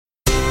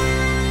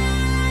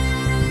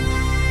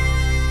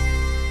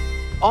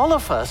All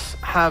of us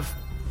have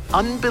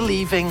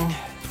unbelieving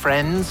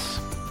friends,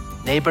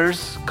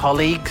 neighbors,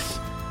 colleagues,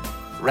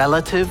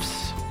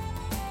 relatives.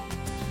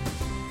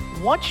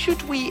 What should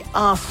we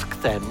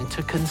ask them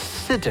to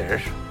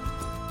consider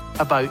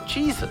about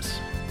Jesus?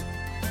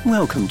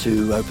 Welcome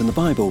to Open the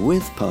Bible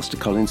with Pastor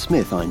Colin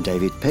Smith. I'm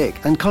David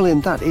Pick. And Colin,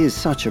 that is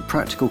such a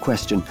practical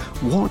question.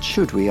 What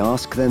should we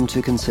ask them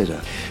to consider?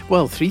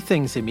 Well, three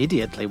things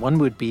immediately. One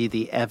would be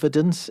the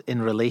evidence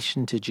in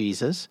relation to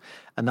Jesus.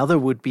 Another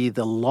would be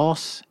the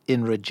loss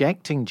in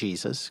rejecting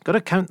Jesus. Got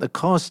to count the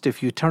cost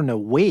if you turn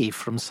away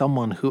from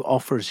someone who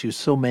offers you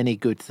so many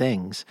good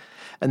things.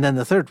 And then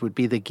the third would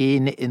be the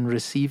gain in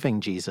receiving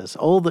Jesus,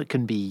 all that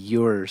can be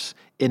yours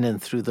in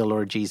and through the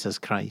Lord Jesus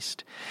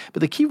Christ.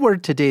 But the key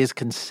word today is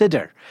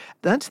consider.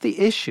 That's the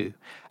issue.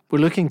 We're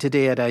looking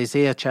today at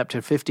Isaiah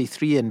chapter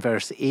 53 and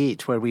verse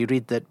 8, where we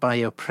read that by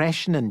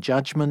oppression and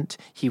judgment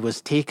he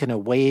was taken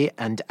away,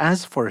 and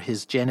as for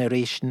his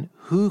generation,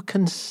 who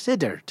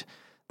considered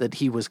that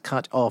he was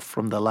cut off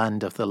from the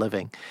land of the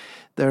living?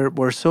 There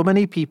were so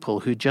many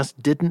people who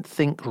just didn't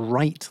think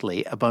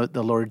rightly about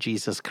the Lord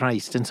Jesus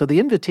Christ. And so the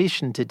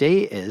invitation today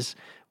is,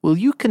 will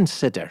you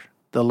consider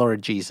the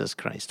Lord Jesus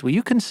Christ? Will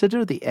you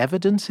consider the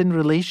evidence in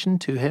relation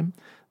to him,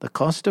 the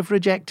cost of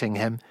rejecting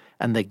him,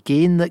 and the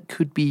gain that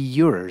could be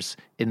yours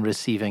in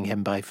receiving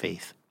him by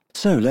faith?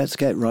 So let's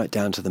get right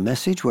down to the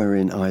message. We're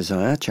in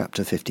Isaiah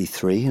chapter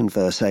 53 and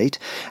verse 8.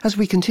 As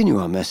we continue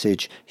our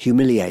message,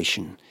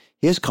 Humiliation.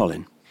 Here's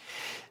Colin.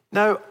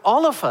 Now,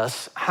 all of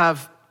us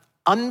have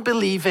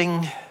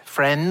unbelieving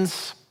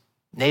friends,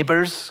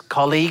 neighbors,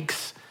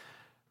 colleagues,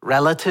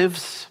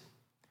 relatives.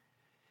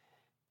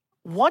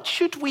 What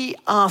should we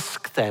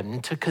ask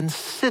them to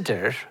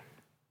consider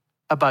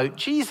about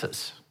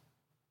Jesus?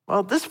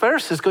 Well, this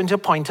verse is going to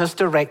point us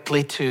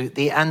directly to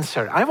the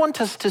answer. I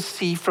want us to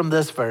see from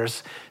this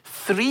verse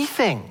three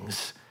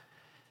things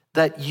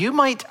that you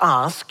might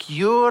ask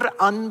your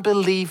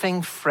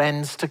unbelieving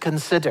friends to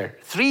consider.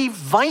 Three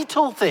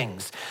vital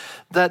things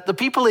that the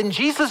people in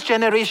Jesus'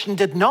 generation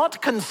did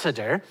not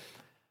consider.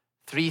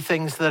 Three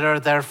things that are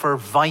therefore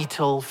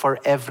vital for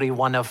every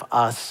one of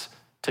us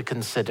to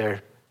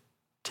consider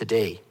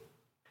today.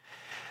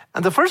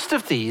 And the first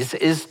of these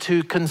is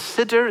to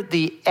consider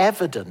the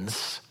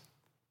evidence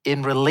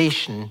in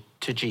relation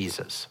to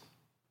Jesus.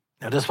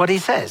 Notice what he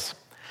says.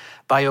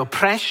 By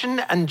oppression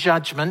and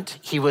judgment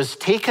he was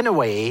taken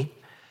away,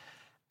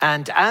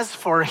 and as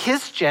for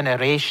his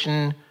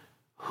generation,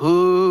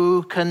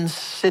 who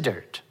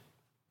considered?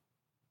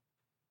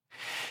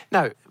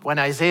 Now, when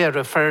Isaiah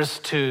refers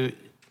to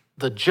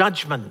the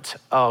judgment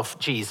of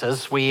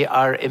Jesus, we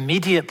are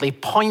immediately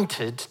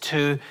pointed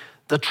to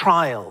the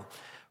trial,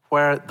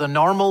 where the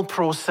normal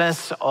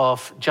process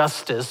of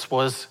justice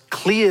was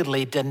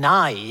clearly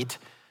denied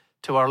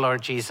to our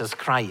Lord Jesus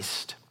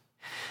Christ.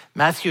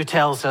 Matthew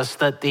tells us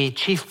that the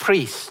chief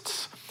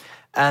priests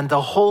and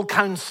the whole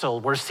council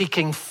were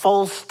seeking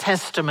false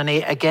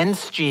testimony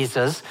against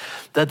Jesus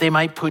that they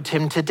might put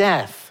him to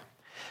death,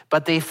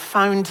 but they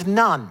found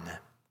none.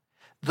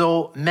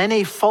 Though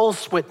many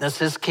false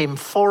witnesses came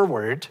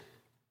forward,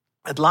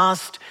 at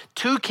last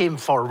two came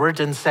forward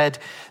and said,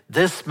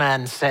 "This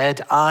man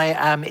said, I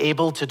am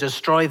able to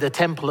destroy the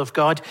temple of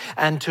God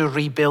and to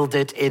rebuild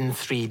it in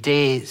 3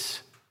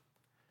 days."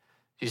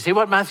 You see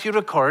what Matthew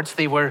records?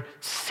 They were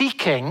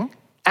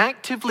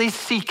actively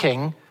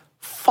seeking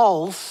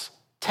false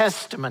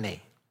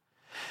testimony.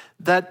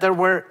 That there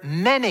were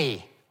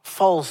many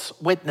false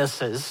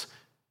witnesses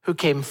who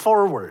came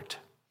forward.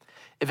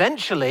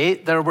 Eventually,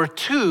 there were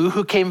two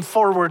who came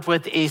forward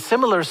with a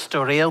similar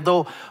story,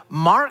 although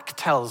Mark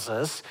tells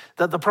us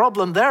that the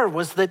problem there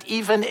was that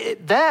even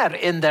there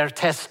in their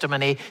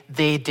testimony,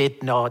 they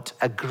did not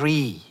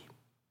agree.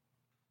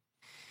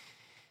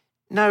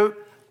 Now,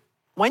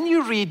 when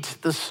you read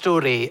the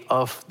story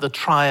of the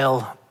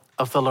trial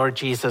of the Lord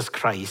Jesus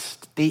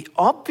Christ, the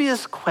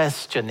obvious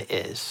question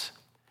is,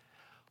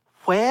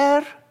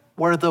 where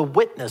were the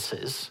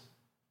witnesses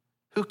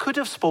who could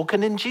have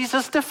spoken in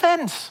Jesus'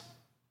 defense?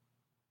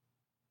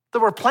 There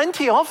were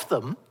plenty of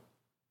them.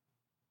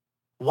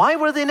 Why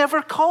were they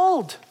never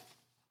called?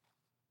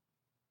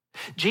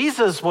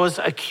 Jesus was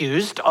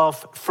accused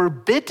of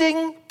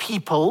forbidding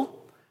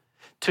people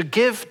to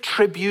give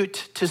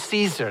tribute to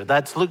Caesar.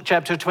 That's Luke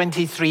chapter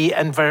 23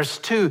 and verse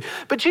 2.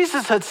 But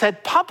Jesus had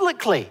said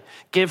publicly,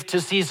 give to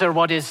Caesar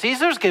what is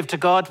Caesar's, give to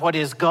God what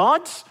is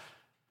God's.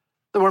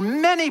 There were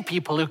many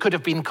people who could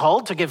have been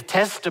called to give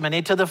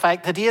testimony to the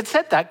fact that he had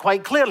said that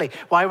quite clearly.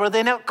 Why were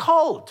they not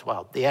called?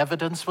 Well, the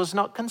evidence was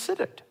not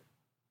considered.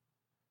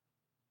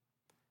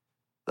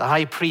 The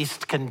high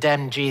priest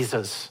condemned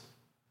Jesus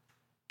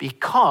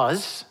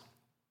because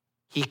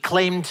he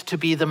claimed to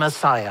be the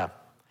Messiah.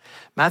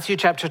 Matthew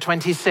chapter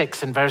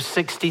 26 and verse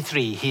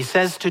 63, he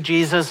says to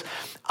Jesus,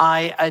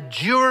 I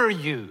adjure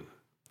you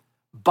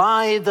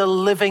by the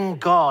living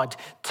God,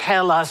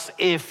 tell us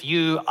if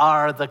you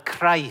are the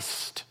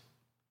Christ.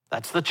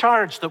 That's the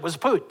charge that was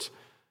put.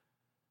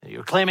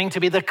 You're claiming to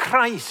be the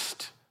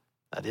Christ.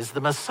 That is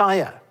the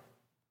Messiah.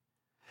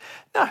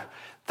 Now,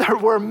 there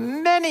were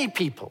many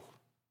people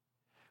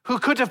who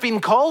could have been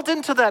called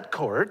into that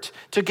court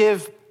to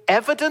give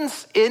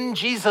evidence in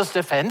Jesus'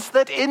 defense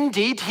that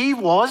indeed he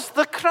was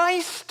the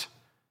Christ,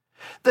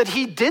 that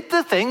he did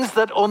the things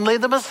that only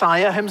the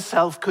Messiah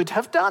himself could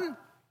have done.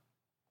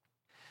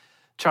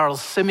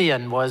 Charles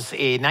Simeon was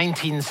a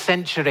 19th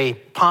century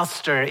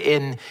pastor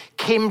in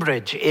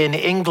Cambridge in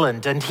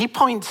England, and he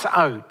points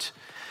out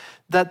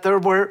that there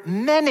were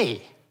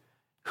many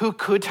who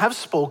could have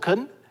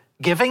spoken,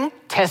 giving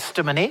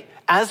testimony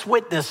as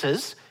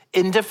witnesses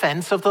in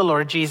defense of the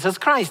Lord Jesus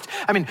Christ.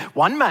 I mean,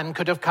 one man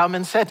could have come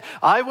and said,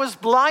 I was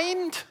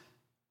blind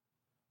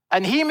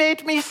and he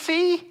made me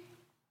see.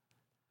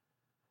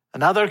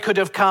 Another could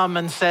have come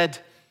and said,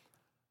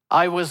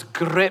 I was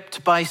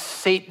gripped by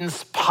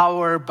Satan's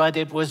power, but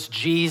it was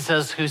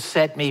Jesus who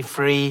set me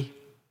free.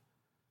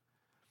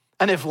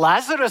 And if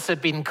Lazarus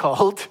had been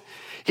called,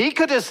 he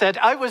could have said,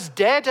 I was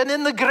dead and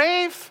in the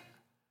grave,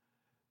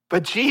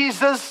 but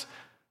Jesus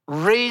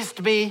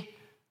raised me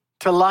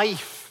to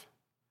life.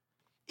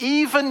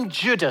 Even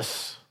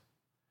Judas,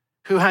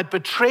 who had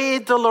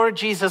betrayed the Lord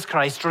Jesus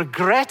Christ,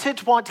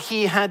 regretted what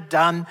he had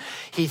done.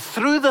 He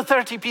threw the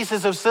 30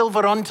 pieces of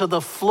silver onto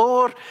the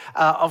floor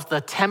of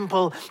the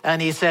temple,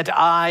 and he said,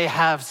 I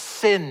have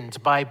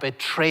sinned by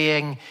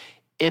betraying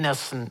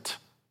innocent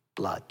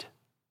blood.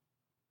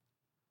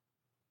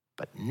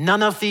 But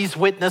none of these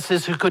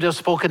witnesses who could have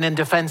spoken in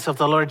defense of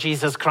the Lord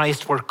Jesus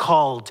Christ were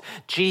called.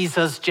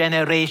 Jesus'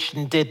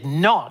 generation did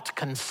not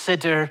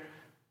consider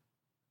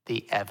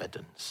the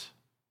evidence.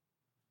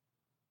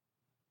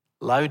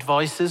 Loud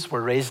voices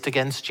were raised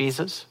against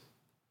Jesus.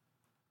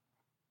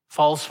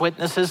 False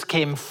witnesses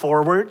came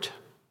forward.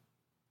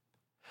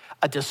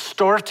 A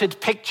distorted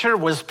picture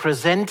was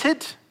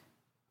presented,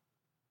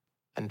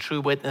 and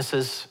true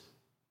witnesses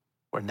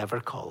were never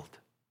called.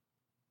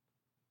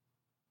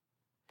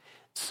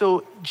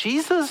 So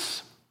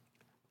Jesus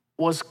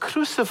was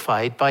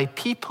crucified by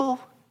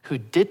people who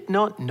did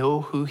not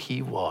know who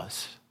he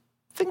was.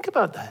 Think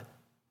about that.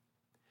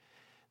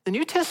 The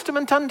New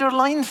Testament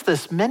underlines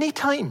this many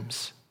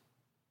times.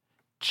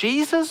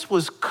 Jesus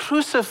was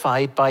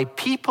crucified by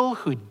people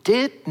who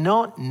did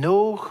not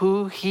know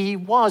who he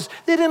was.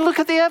 They didn't look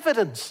at the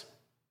evidence.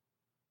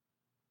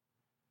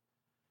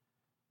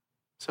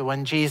 So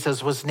when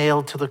Jesus was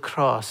nailed to the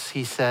cross,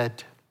 he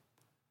said,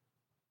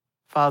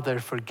 Father,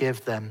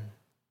 forgive them.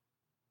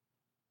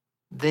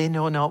 They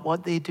know not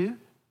what they do.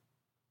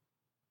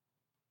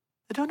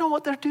 They don't know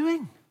what they're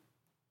doing.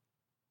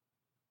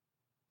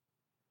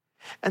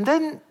 And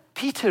then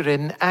Peter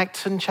in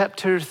Acts in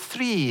chapter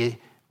 3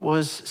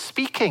 was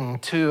speaking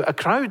to a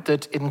crowd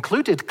that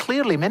included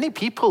clearly many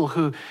people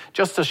who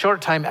just a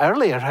short time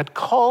earlier had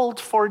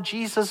called for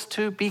Jesus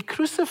to be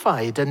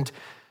crucified. And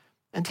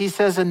he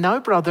says, and now,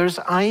 brothers,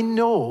 I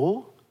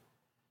know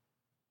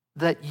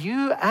that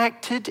you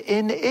acted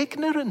in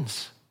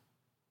ignorance,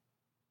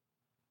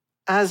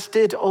 as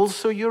did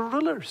also your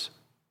rulers.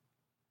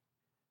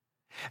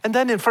 And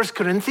then in 1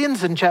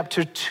 Corinthians in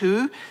chapter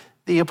 2,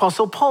 the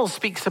Apostle Paul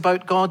speaks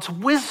about God's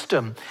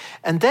wisdom.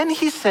 And then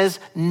he says,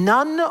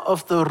 none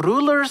of the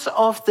rulers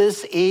of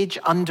this age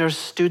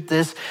understood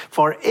this,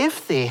 for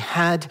if they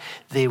had,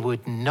 they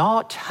would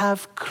not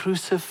have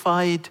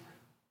crucified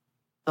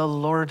the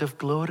Lord of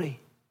glory.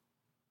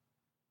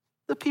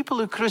 The people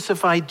who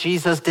crucified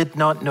Jesus did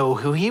not know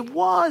who he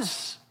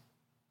was.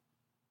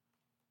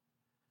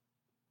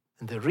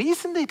 And the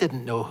reason they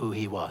didn't know who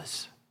he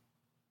was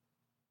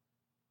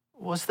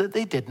that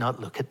they did not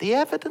look at the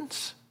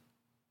evidence.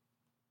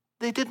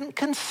 They didn't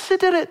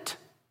consider it.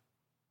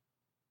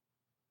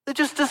 They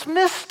just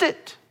dismissed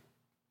it.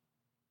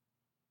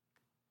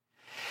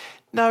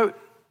 Now,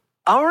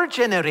 our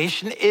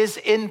generation is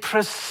in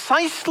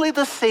precisely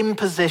the same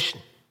position.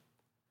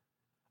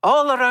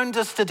 All around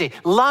us today,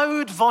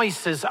 loud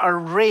voices are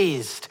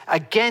raised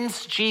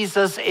against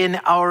Jesus in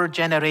our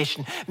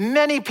generation.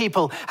 Many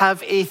people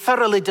have a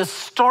thoroughly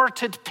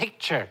distorted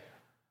picture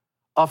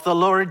of the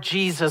Lord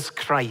Jesus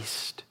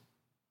Christ.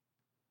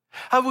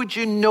 How would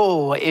you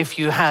know if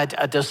you had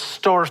a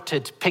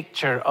distorted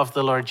picture of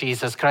the Lord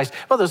Jesus Christ?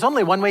 Well, there's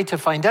only one way to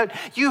find out.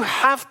 You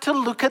have to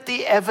look at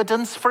the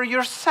evidence for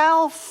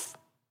yourself.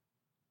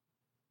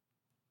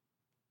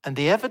 And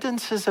the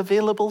evidence is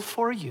available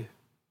for you.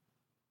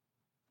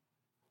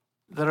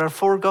 There are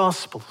 4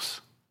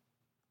 Gospels: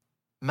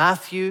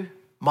 Matthew,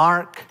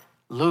 Mark,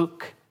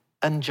 Luke,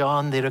 and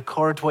John. They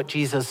record what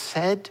Jesus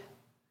said.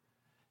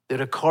 They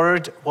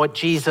record what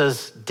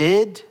Jesus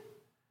did.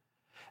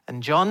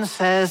 And John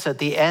says at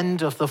the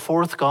end of the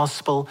 4th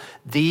Gospel,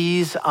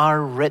 these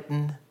are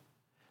written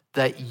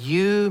that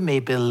you may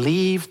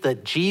believe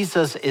that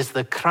Jesus is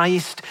the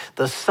Christ,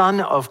 the Son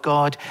of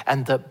God,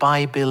 and that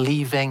by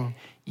believing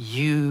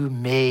you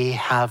may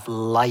have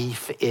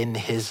life in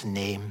his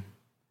name.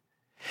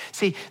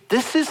 See,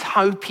 this is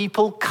how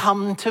people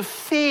come to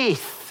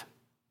faith,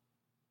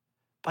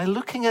 by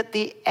looking at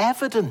the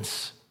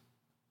evidence,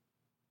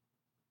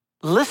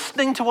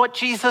 listening to what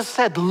Jesus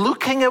said,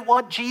 looking at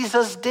what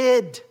Jesus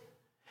did.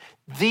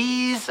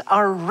 These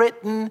are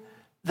written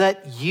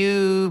that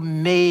you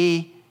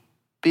may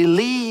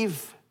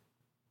believe.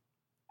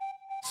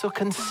 So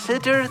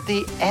consider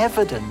the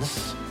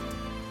evidence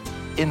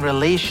in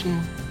relation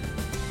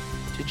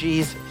to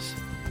Jesus.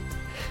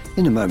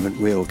 In a moment,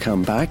 we'll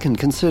come back and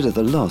consider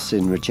the loss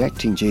in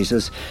rejecting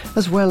Jesus,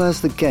 as well as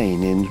the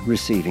gain in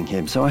receiving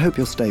him. So I hope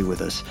you'll stay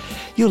with us.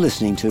 You're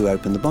listening to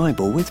Open the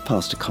Bible with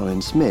Pastor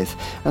Colin Smith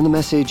and the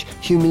message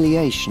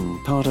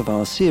Humiliation, part of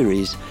our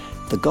series,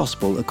 The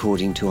Gospel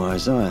According to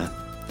Isaiah.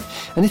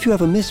 And if you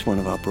ever miss one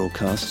of our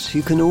broadcasts,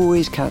 you can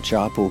always catch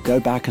up or go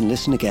back and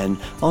listen again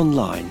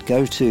online.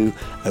 Go to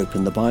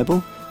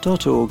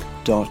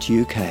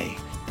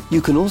openthebible.org.uk.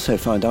 You can also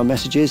find our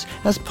messages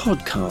as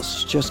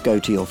podcasts. Just go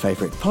to your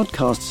favourite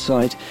podcast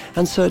site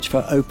and search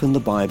for Open the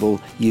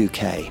Bible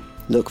UK.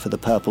 Look for the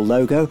purple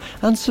logo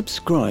and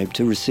subscribe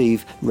to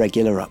receive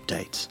regular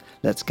updates.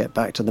 Let's get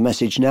back to the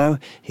message now.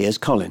 Here's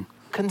Colin.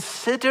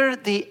 Consider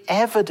the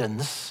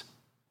evidence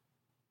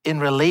in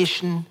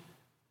relation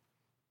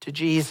to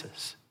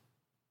Jesus.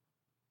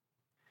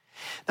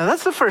 Now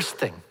that's the first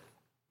thing.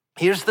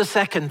 Here's the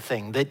second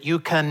thing that you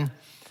can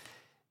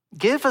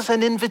give as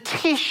an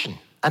invitation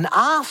and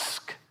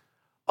ask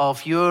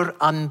of your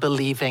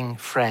unbelieving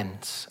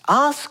friends.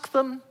 Ask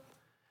them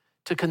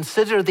to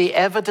consider the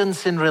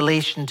evidence in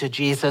relation to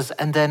Jesus,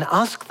 and then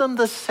ask them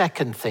the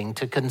second thing,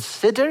 to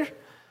consider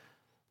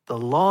the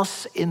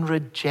loss in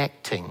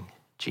rejecting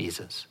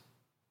Jesus.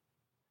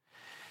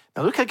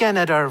 Now look again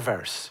at our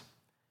verse.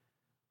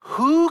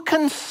 Who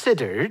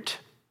considered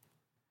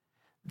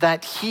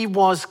that he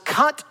was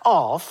cut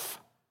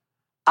off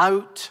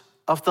out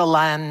of the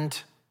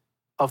land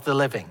of the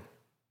living?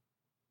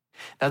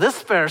 Now,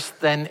 this verse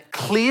then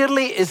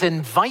clearly is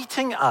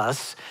inviting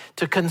us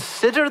to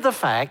consider the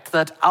fact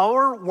that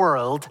our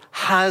world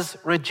has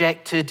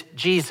rejected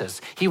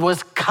Jesus. He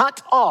was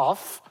cut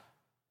off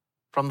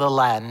from the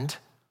land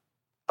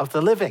of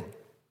the living.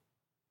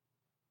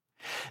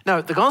 Now,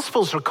 the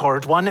Gospels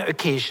record one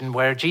occasion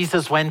where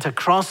Jesus went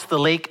across the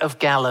Lake of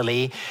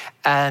Galilee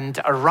and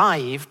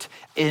arrived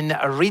in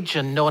a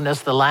region known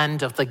as the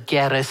land of the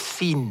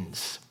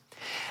Gerasenes.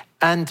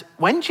 And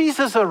when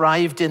Jesus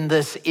arrived in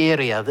this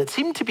area that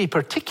seemed to be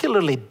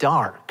particularly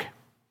dark,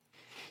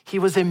 he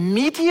was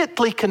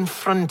immediately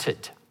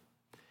confronted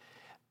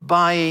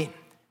by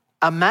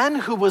a man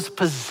who was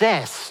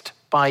possessed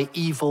by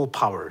evil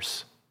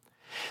powers.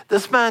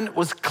 This man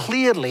was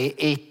clearly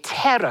a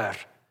terror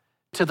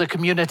to the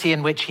community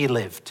in which he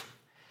lived.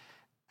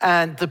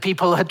 And the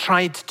people had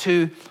tried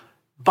to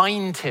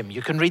bind him.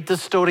 You can read the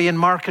story in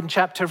Mark in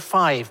chapter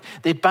 5.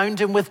 They bound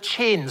him with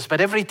chains,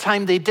 but every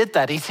time they did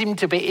that, he seemed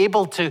to be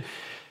able to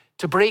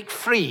break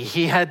free.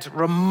 He had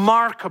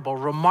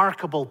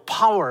remarkable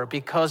power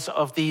because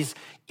of these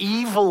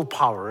evil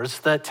powers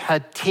that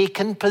had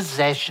taken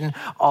possession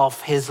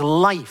of his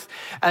life.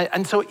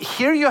 And so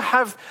here you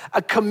have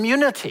a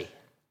community,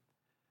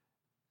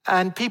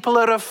 and people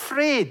are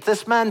afraid.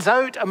 This man's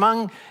out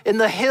in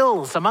the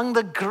hills, among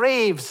the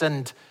graves,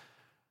 and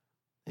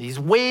he's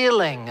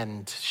wailing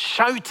and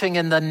shouting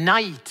in the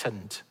night,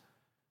 and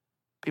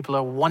people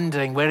are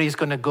wondering where he's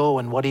going to go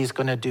and what he's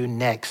going to do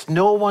next.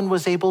 No one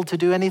was able to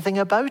do anything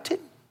about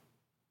him.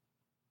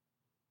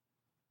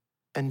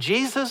 And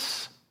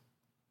Jesus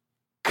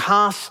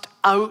cast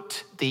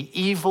out the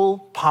evil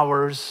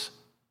powers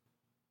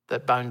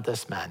that bound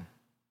this man.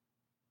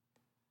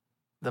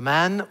 The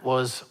man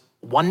was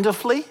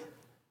wonderfully,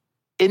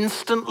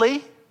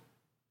 instantly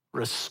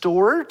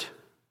restored.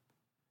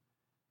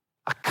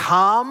 A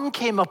calm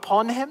came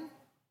upon him.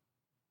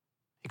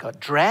 He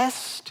got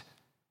dressed.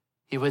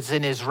 He was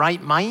in his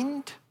right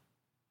mind.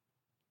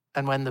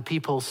 And when the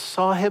people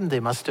saw him,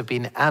 they must have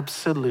been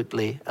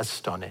absolutely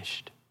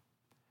astonished.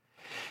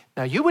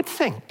 Now, you would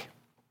think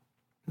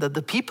that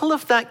the people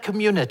of that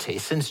community,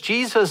 since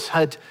Jesus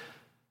had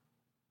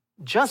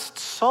just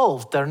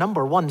solved their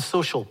number one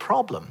social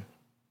problem,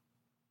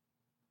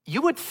 you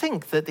would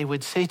think that they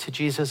would say to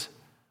Jesus,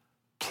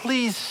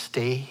 please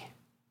stay.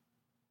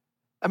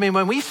 I mean,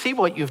 when we see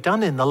what you've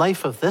done in the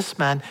life of this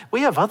man,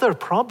 we have other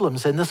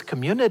problems in this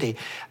community.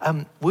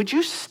 Would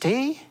you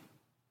stay?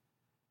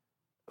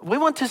 We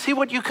want to see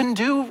what you can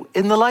do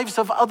in the lives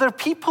of other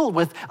people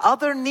with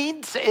other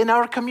needs in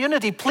our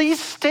community. Please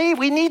stay.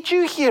 We need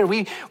you here.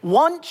 We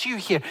want you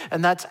here.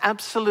 And that's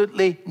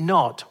absolutely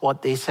not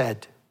what they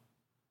said.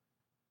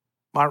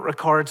 Mark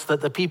records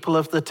that the people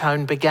of the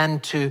town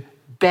began to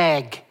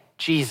beg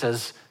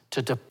Jesus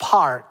to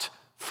depart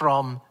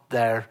from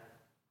their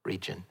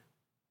region.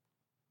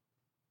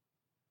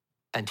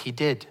 And he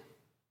did.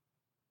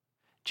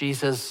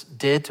 Jesus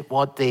did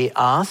what they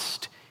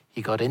asked.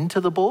 He got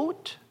into the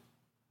boat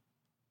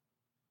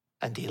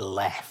and he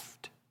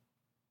left.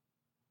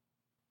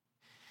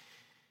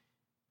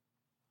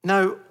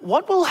 Now,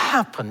 what will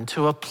happen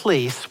to a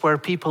place where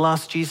people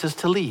ask Jesus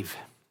to leave?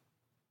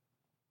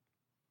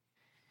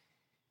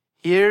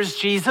 Here's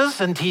Jesus,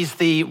 and he's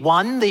the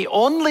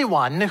only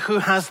one who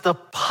has the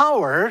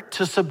power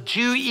to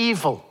subdue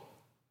evil.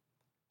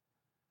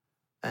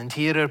 And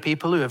here are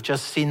people who have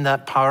just seen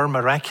that power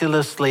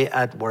miraculously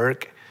at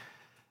work,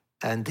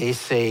 and they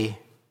say,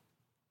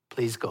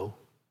 please go.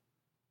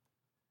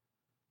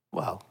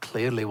 Well,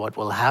 clearly what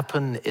will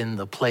happen in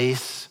the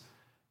place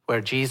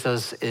where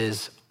Jesus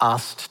is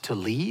asked to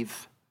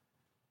leave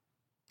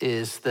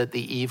is that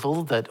the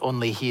evil that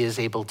only he is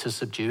able to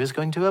subdue is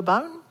going to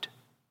abound.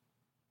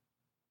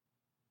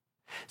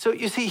 So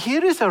you see,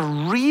 here is a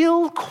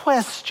real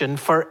question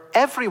for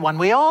everyone.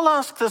 We all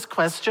ask this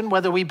question,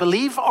 whether we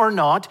believe or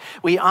not.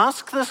 We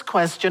ask this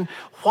question,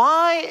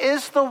 why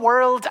is the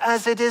world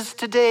as it is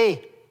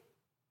today?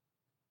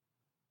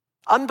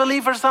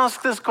 Unbelievers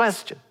ask this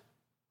question.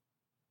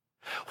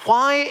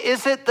 Why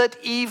is it that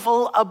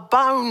evil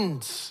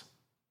abounds?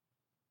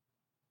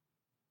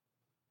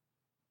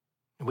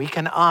 We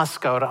can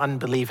ask our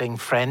unbelieving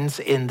friends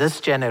in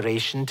this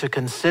generation to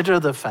consider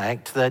the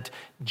fact that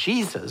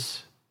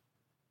Jesus,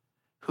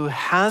 who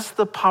has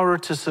the power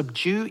to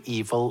subdue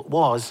evil,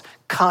 was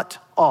cut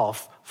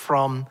off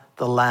from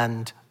the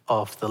land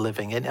of the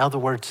living. In other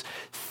words,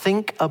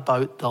 think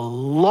about the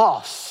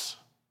loss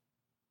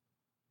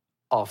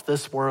of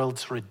this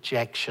world's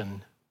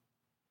rejection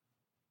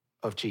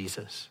of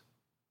Jesus.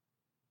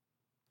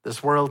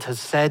 This world has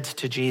said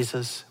to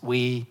Jesus,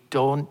 we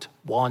don't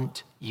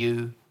want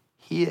you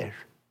here.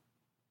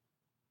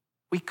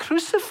 We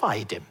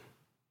crucified him.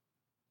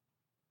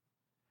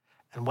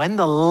 And when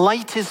the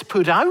light is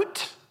put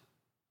out,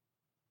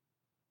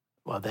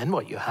 well, then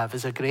what you have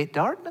is a great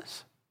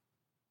darkness.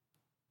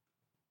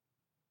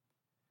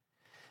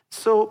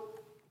 So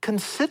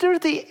consider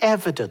the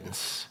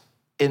evidence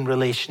in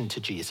relation to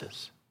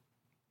Jesus.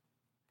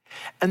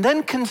 And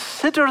then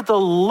consider the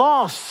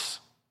loss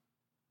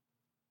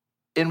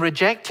in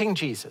rejecting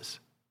Jesus.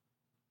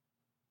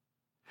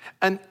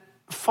 And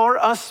for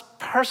us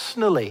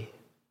personally,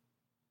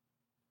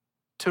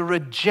 to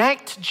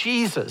reject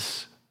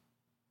Jesus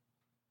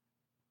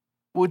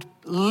would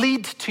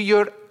lead to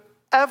your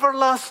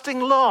everlasting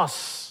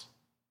loss.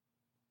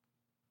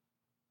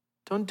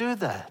 Don't do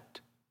that.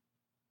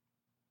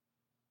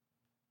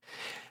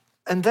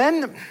 And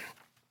then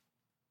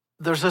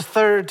there's a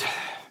third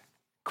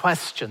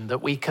question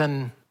that we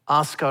can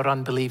ask our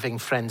unbelieving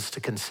friends to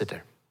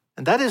consider.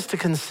 And that is to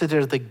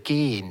consider the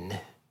gain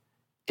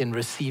in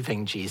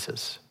receiving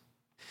Jesus.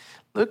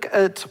 Look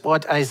at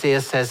what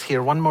Isaiah says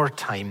here one more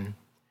time.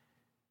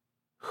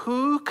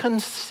 Who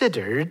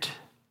considered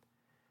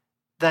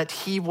that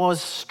he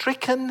was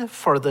stricken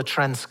for the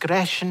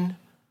transgression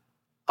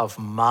of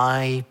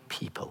my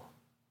people?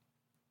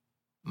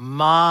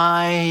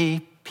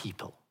 My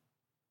people.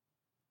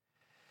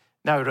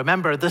 Now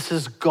remember, this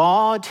is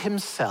God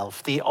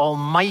himself, the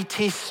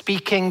Almighty,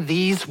 speaking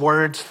these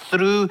words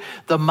through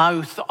the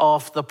mouth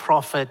of the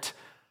prophet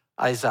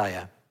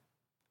Isaiah.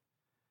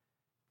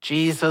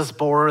 Jesus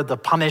bore the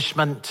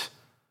punishment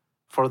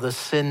for the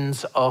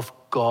sins of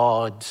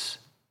God's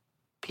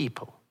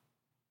people.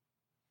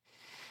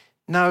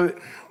 Now,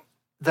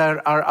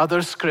 there are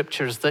other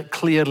scriptures that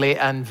clearly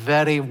and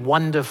very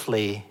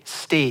wonderfully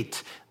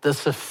state the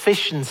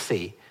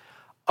sufficiency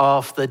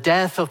of the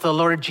death of the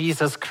Lord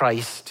Jesus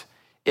Christ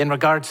in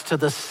regards to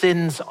the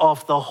sins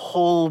of the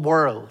whole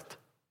world.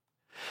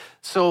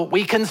 So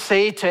we can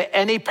say to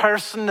any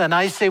person, and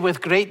I say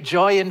with great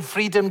joy and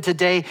freedom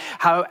today,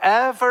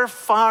 however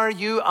far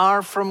you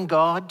are from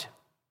God,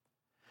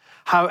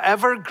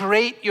 however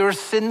great your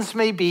sins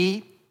may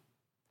be,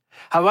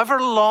 however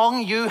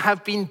long you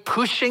have been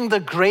pushing the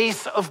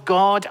grace of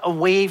God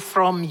away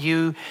from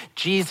you,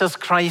 Jesus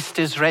Christ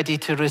is ready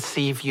to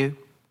receive you.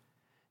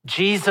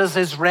 Jesus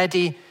is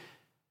ready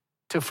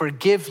to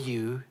forgive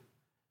you,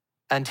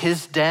 and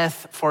his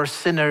death for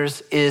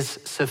sinners is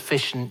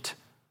sufficient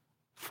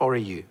for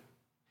you.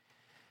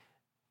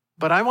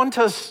 But I want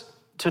us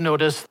to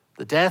notice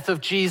the death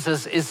of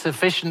Jesus is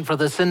sufficient for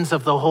the sins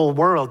of the whole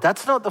world.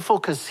 That's not the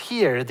focus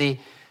here. The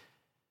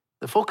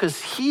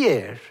focus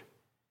here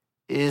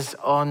is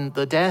on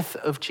the death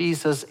of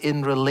Jesus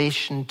in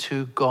relation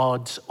to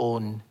God's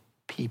own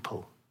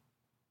people.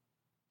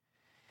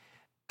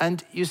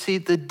 And you see,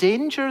 the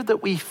danger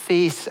that we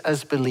face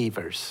as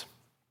believers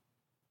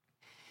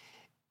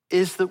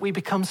is that we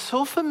become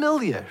so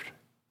familiar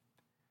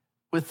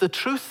with the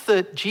truth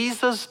that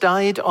Jesus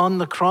died on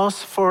the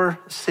cross for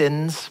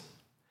sins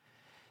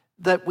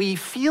that we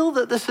feel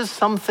that this is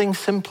something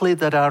simply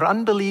that our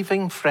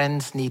unbelieving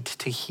friends need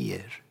to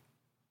hear.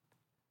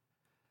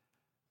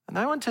 And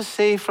I want to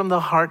say from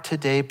the heart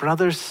today,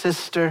 brother,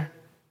 sister,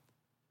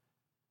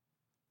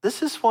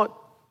 this is what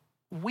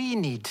we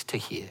need to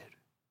hear.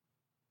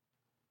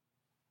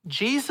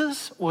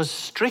 Jesus was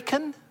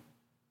stricken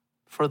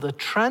for the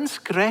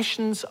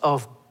transgressions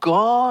of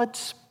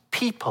God's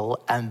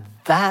people, and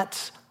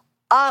that's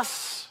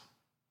us.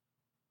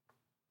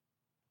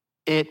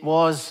 It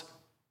was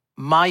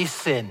my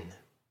sin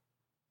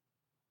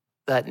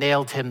that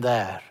nailed him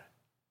there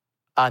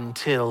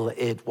until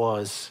it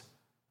was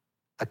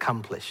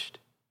accomplished.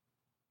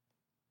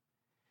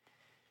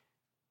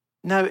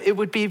 Now, it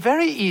would be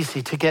very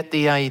easy to get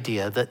the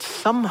idea that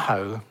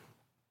somehow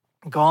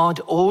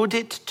God owed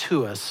it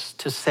to us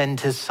to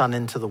send his son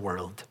into the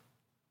world.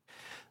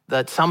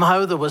 That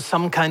somehow there was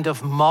some kind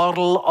of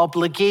moral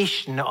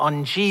obligation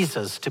on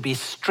Jesus to be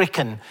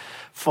stricken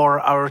for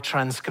our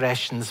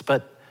transgressions.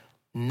 But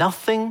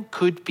Nothing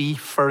could be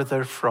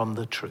further from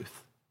the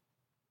truth.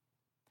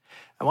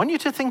 I want you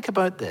to think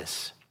about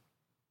this,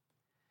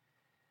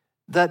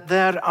 that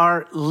there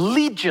are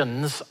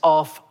legions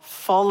of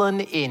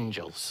fallen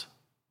angels.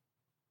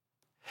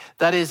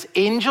 That is,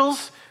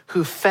 angels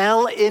who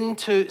fell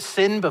into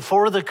sin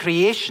before the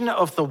creation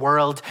of the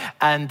world,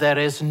 and there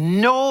is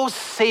no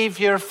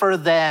Savior for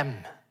them.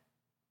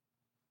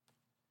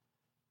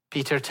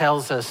 Peter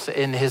tells us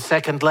in his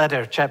second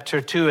letter, chapter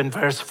 2 and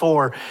verse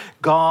 4,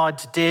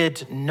 God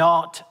did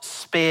not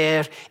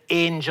spare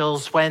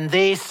angels when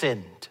they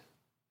sinned.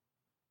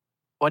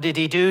 What did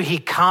he do? He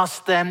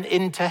cast them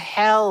into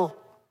hell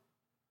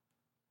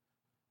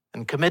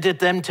and committed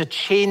them to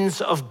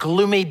chains of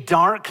gloomy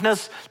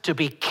darkness to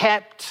be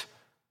kept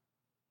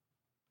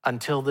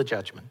until the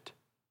judgment.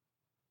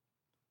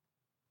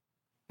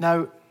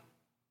 Now,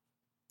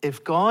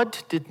 if God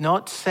did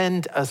not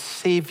send a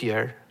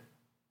Savior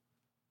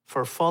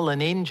for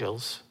fallen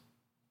angels,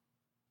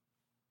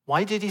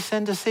 why did he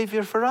send a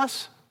Savior for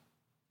us?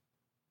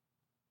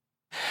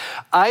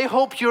 I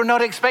hope you're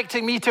not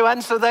expecting me to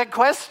answer that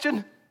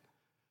question,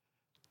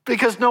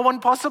 because no one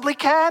possibly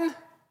can.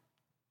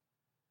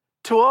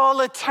 To all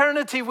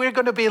eternity, we're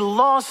going to be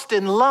lost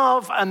in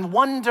love and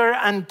wonder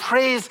and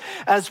praise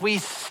as we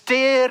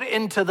stare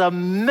into the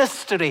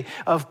mystery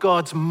of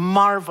God's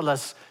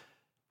marvelous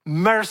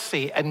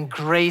mercy and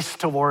grace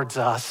towards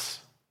us.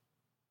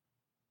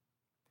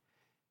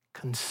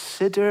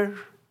 Consider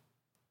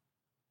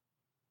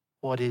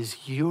what is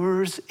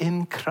yours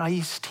in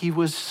Christ. He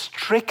was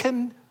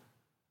stricken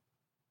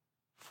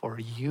for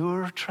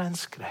your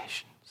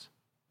transgressions.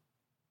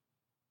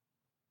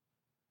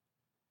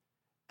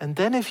 And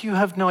then if you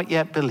have not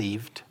yet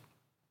believed,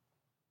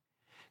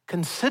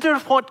 consider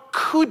what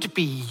could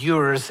be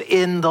yours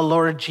in the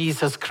Lord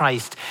Jesus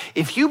Christ.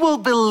 If you will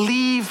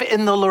believe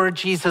in the Lord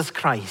Jesus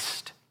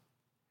Christ,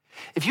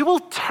 if you will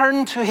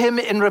turn to him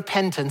in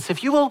repentance,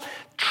 if you will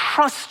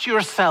trust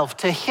yourself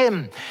to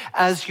him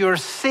as your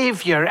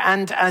Savior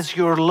and as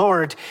your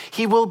Lord,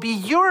 he will be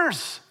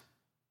yours.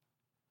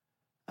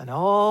 And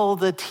all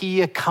that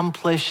he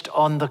accomplished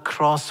on the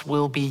cross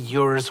will be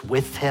yours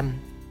with him.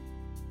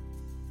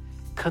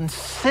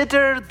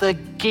 Consider the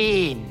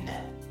gain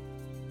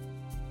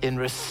in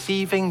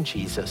receiving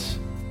Jesus.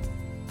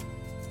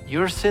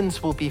 Your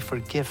sins will be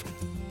forgiven.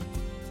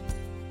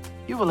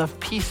 You will have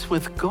peace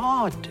with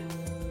God.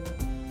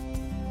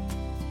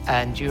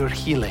 And your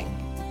healing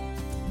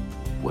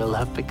will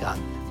have begun.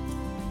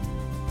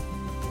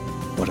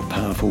 What a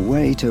powerful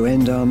way to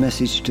end our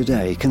message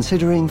today,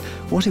 considering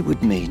what it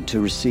would mean to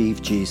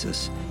receive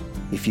Jesus.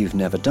 If you've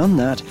never done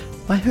that,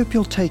 I hope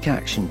you'll take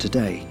action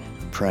today.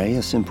 Pray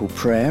a simple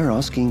prayer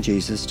asking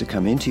Jesus to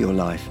come into your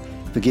life,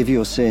 forgive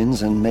your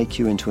sins, and make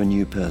you into a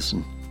new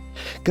person.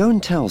 Go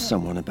and tell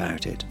someone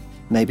about it,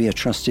 maybe a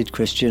trusted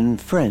Christian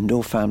friend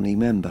or family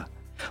member,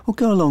 or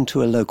go along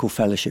to a local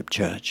fellowship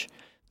church.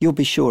 You'll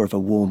be sure of a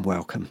warm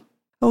welcome.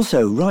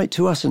 Also, write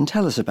to us and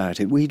tell us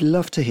about it. We'd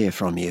love to hear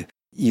from you.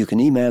 You can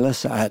email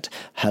us at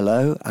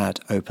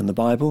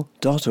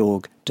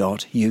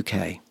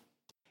hello@openthebible.org.uk.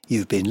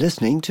 You've been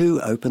listening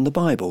to Open the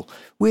Bible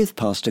with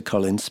Pastor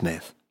Colin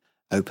Smith.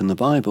 Open the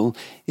Bible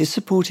is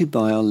supported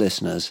by our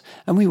listeners,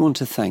 and we want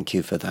to thank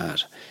you for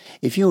that.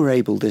 If you're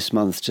able this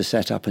month to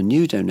set up a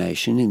new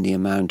donation in the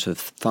amount of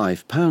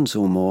 £5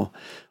 or more,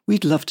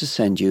 we'd love to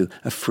send you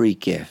a free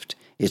gift.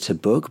 It's a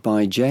book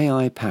by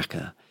J.I.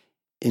 Packer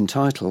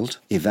entitled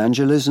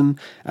Evangelism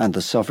and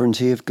the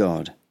Sovereignty of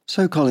God.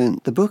 So, Colin,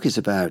 the book is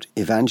about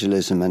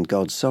evangelism and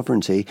God's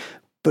sovereignty,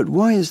 but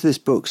why is this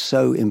book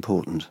so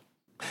important?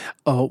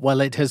 Oh,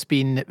 well, it has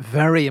been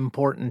very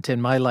important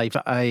in my life.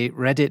 I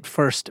read it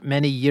first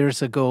many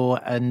years ago,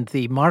 and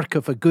the mark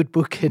of a good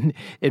book, in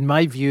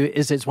my view,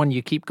 is it's one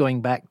you keep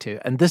going back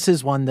to. And this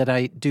is one that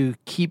I do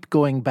keep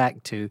going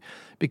back to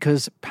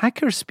because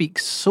Packer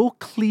speaks so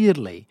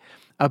clearly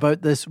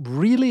about this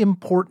really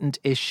important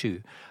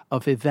issue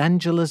of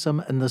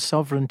evangelism and the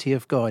sovereignty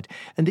of God.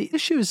 And the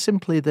issue is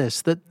simply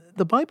this, that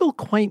the Bible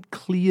quite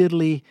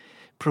clearly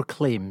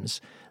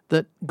proclaims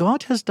that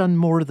God has done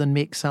more than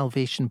make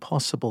salvation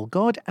possible.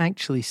 God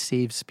actually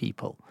saves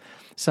people.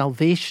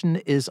 Salvation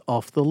is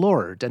of the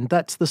Lord, and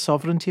that's the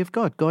sovereignty of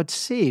God. God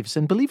saves,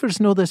 and believers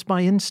know this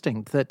by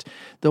instinct, that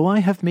though I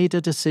have made a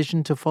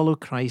decision to follow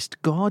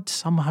Christ, God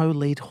somehow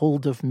laid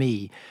hold of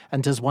me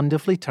and has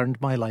wonderfully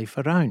turned my life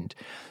around.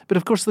 But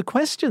of course, the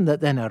question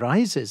that then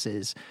arises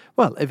is,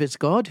 well, if it's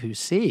God who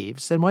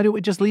saves, then why don't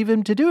we just leave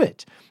him to do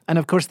it? And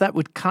of course, that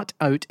would cut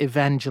out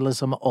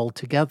evangelism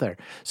altogether.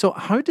 So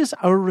how does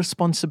our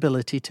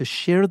responsibility to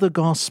share the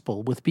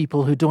gospel with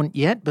people who don't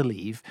yet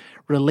believe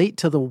relate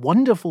to the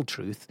wonderful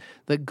truth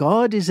that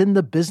God is in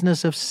the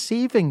business of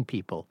saving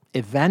people?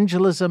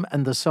 Evangelism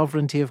and the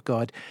sovereignty of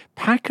God.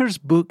 Packer's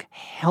book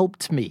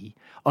helped me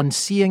on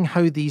seeing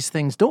how these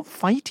things don't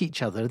fight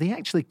each other. They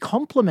actually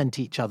complement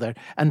each other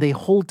and they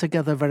hold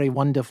together very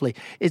wonderfully.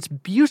 It's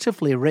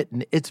beautifully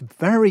written. It's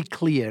very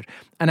clear.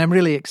 And I'm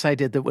really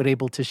excited that we're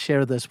able to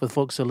share this with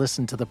folks who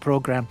listen to the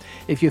program.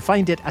 If you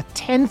find it a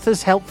tenth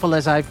as helpful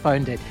as I've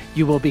found it,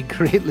 you will be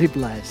greatly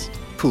blessed.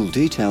 Full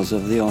details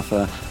of the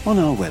offer on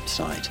our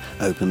website,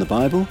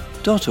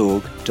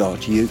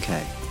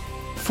 openthebible.org.uk.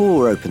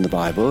 For Open the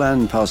Bible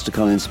and Pastor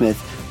Colin Smith,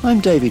 I'm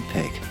David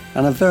Pick,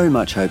 and I very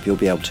much hope you'll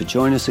be able to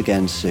join us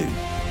again soon.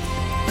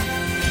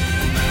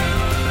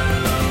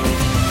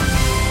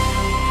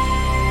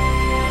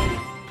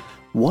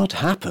 What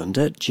happened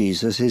at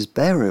Jesus'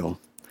 burial?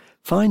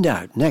 Find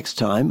out next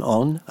time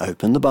on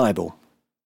Open the Bible.